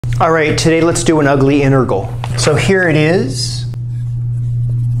All right, today let's do an ugly integral. So here it is.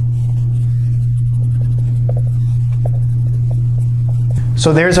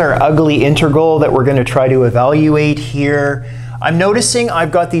 So there's our ugly integral that we're going to try to evaluate here. I'm noticing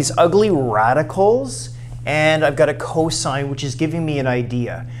I've got these ugly radicals and I've got a cosine, which is giving me an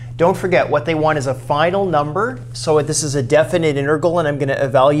idea. Don't forget, what they want is a final number. So this is a definite integral, and I'm going to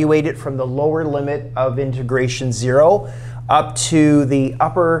evaluate it from the lower limit of integration 0 up to the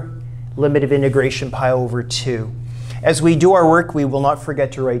upper limit of integration pi over 2. As we do our work, we will not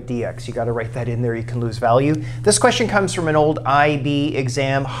forget to write dx. You got to write that in there, you can lose value. This question comes from an old IB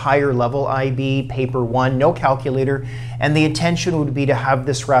exam, higher level IB, paper 1, no calculator, and the intention would be to have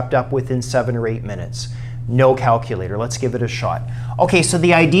this wrapped up within 7 or 8 minutes. No calculator. Let's give it a shot. Okay, so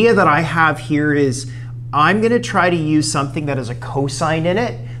the idea that I have here is I'm going to try to use something that has a cosine in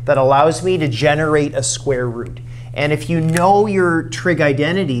it that allows me to generate a square root. And if you know your trig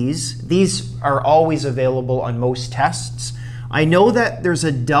identities, these are always available on most tests. I know that there's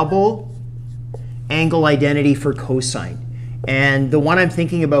a double angle identity for cosine. And the one I'm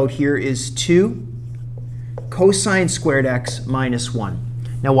thinking about here is 2 cosine squared x minus 1.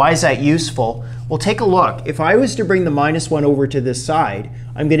 Now, why is that useful? Well, take a look. If I was to bring the minus 1 over to this side,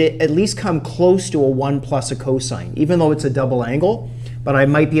 I'm going to at least come close to a 1 plus a cosine, even though it's a double angle. But I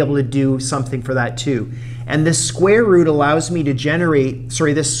might be able to do something for that too. And this square root allows me to generate,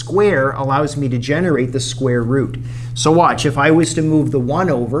 this square allows me to generate the square root. So watch, if I was to move the 1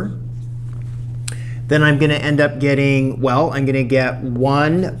 over, then I'm going to end up getting, well, I'm going to get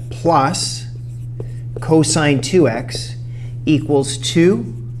 1 plus cosine 2x equals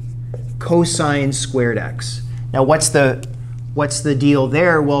 2 cosine squared x. Now what's the deal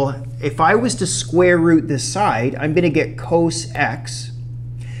there? Well, if I was to square root this side, I'm going to get cos x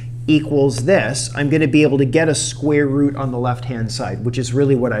equals this. I'm going to be able to get a square root on the left-hand side, which is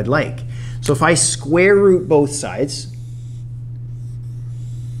really what I'd like. So if I square root both sides,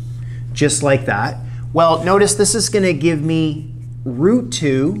 just like that, well, notice this is going to give me root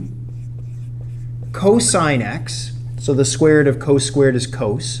 2 cosine x. So the square root of cos squared is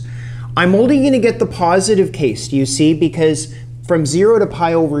cos. I'm only going to get the positive case, do you see? Because from 0 to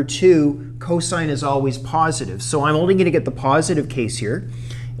pi over 2, cosine is always positive. So I'm only going to get the positive case here.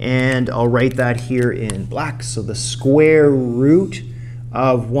 And I'll write that here in black. So the square root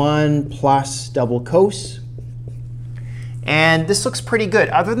of 1 plus double cos. And this looks pretty good,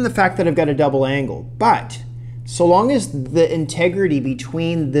 other than the fact that I've got a double angle. But so long as the integrity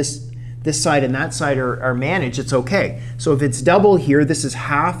between this side and that side are managed, it's OK. So if it's double here, this is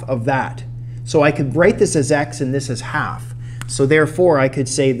half of that. So I could write this as x and this as half. So therefore, I could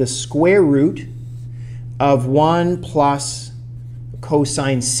say the square root of 1 plus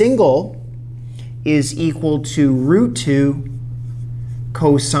cosine single is equal to root 2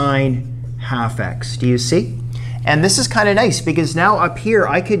 cosine half x. Do you see? And this is kind of nice because now up here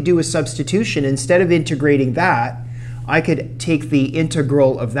I could do a substitution. Instead of integrating that, I could take the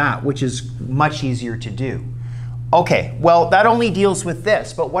integral of that, which is much easier to do. OK, well, that only deals with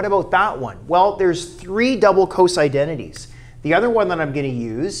this. But what about that one? Well, there's 3 double cos identities. The other one that I'm going to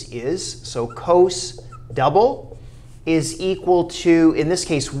use is, so cos double is equal to, in this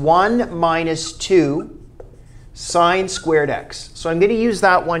case, 1 minus 2 sine squared x. So I'm going to use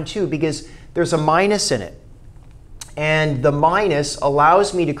that one too because there's a minus in it. And the minus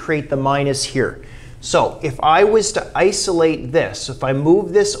allows me to create the minus here. So if I was to isolate this, if I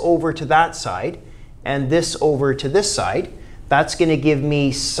move this over to that side and this over to this side, that's going to give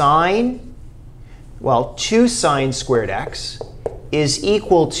me sine, well, 2 sine squared x is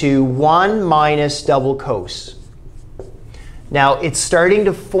equal to 1 minus double cos. Now, it's starting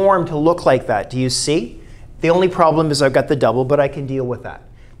to form to look like that. Do you see? The only problem is I've got the double, but I can deal with that.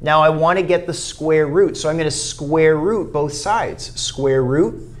 Now, I want to get the square root. So I'm going to square root both sides. Square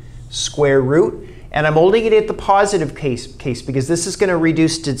root, and I'm only going to get the positive case because this is going to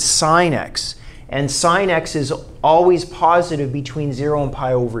reduce to sine x. And sine x is always positive between 0 and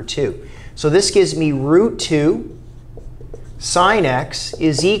pi over 2. So this gives me root 2 sine x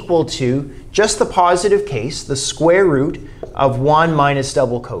is equal to just the positive case, the square root of 1 minus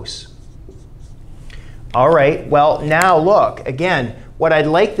double cos. All right, well, now look, again, what I'd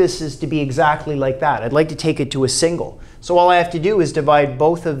like this is to be exactly like that. I'd like to take it to a single. So all I have to do is divide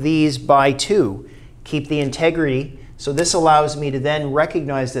both of these by 2, keep the integrity. So this allows me to then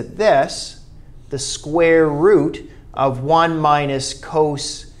recognize that this, the square root of 1 minus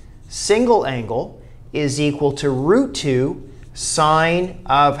cos single angle, is equal to root 2 sine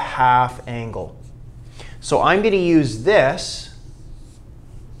of half angle. So I'm going to use this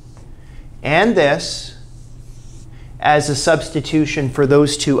and this as a substitution for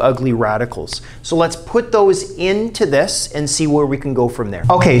those two ugly radicals. So let's put those into this and see where we can go from there.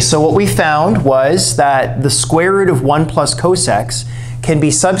 Okay, so what we found was that the square root of 1 plus cos x can be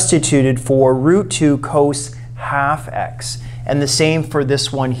substituted for root 2 cos half x. And the same for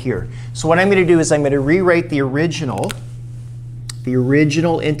this one here. So what I'm going to do is I'm going to rewrite the original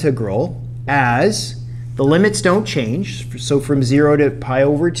integral as the limits don't change, so from 0 to pi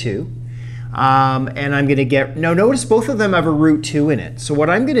over 2. And I'm going to get, now notice both of them have a root 2 in it. So what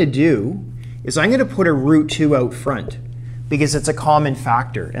I'm going to do is I'm going to put a root 2 out front because it's a common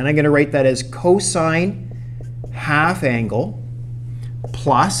factor. And I'm going to write that as cosine half angle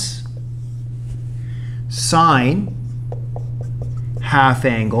plus sine half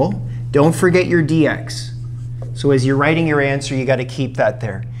angle. Don't forget your dx. So as you're writing your answer, you got to keep that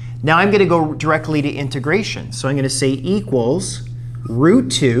there. Now I'm going to go directly to integration. So I'm going to say equals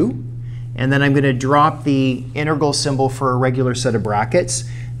root 2. And then I'm going to drop the integral symbol for a regular set of brackets.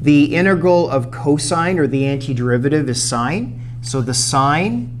 The integral of cosine, or the antiderivative, is sine. So the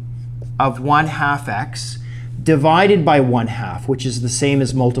sine of 1/2 x divided by 1/2, which is the same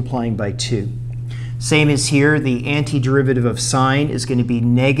as multiplying by 2. Same as here, the antiderivative of sine is going to be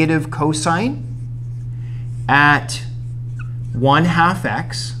negative cosine at 1/2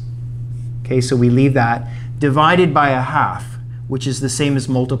 x. Okay, so we leave that, divided by 1/2. Which is the same as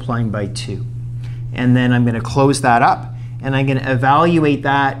multiplying by 2. And then I'm going to close that up, and I'm going to evaluate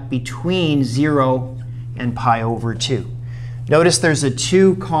that between 0 and pi over 2. Notice there's a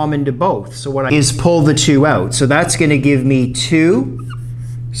 2 common to both. So what I is pull the 2 out. So that's going to give me 2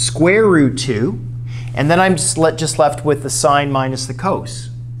 square root 2. And then I'm just left with the sine minus the cos.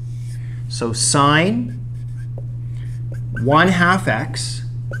 So sine 1/2 x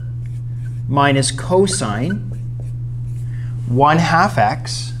minus cosine 1/2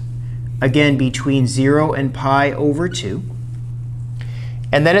 x, again between 0 and pi over 2.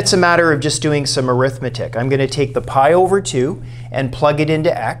 And then it's a matter of just doing some arithmetic. I'm going to take the pi over 2 and plug it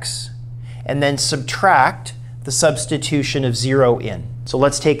into x, and then subtract the substitution of 0 in. So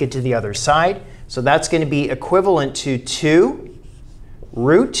let's take it to the other side. So that's going to be equivalent to 2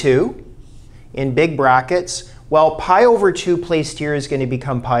 root 2 in big brackets. Well, pi over 2 placed here is going to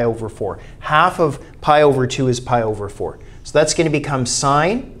become pi over 4. Half of pi over 2 is pi over 4. So that's going to become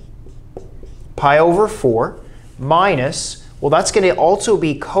sine pi over 4 minus, well, that's going to also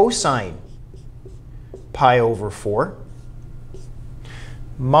be cosine pi over 4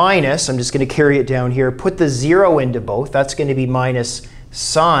 minus, I'm just going to carry it down here, put the 0 into both. That's going to be minus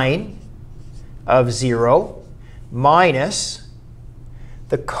sine of 0 minus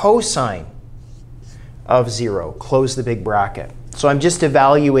the cosine of 0. Close the big bracket. So I'm just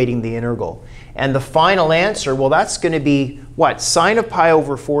evaluating the integral. And the final answer, well, that's going to be what? Sine of pi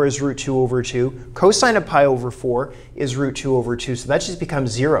over 4 is root 2 over 2. Cosine of pi over 4 is root 2 over 2. So that just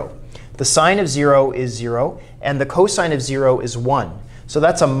becomes 0. The sine of 0 is 0, and the cosine of 0 is 1. So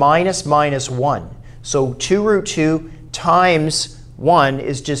that's a minus minus 1. So 2 root 2 times 1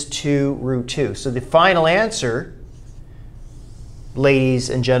 is just 2 root 2. So the final answer, ladies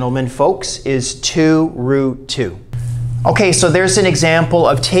and gentlemen, folks, is 2 root 2. Okay, so there's an example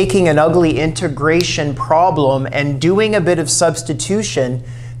of taking an ugly integration problem and doing a bit of substitution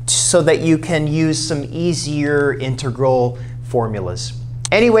so that you can use some easier integral formulas.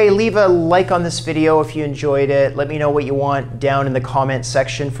 Anyway, leave a like on this video if you enjoyed it. Let me know what you want down in the comment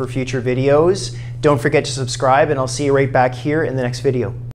section for future videos. Don't forget to subscribe, and I'll see you right back here in the next video.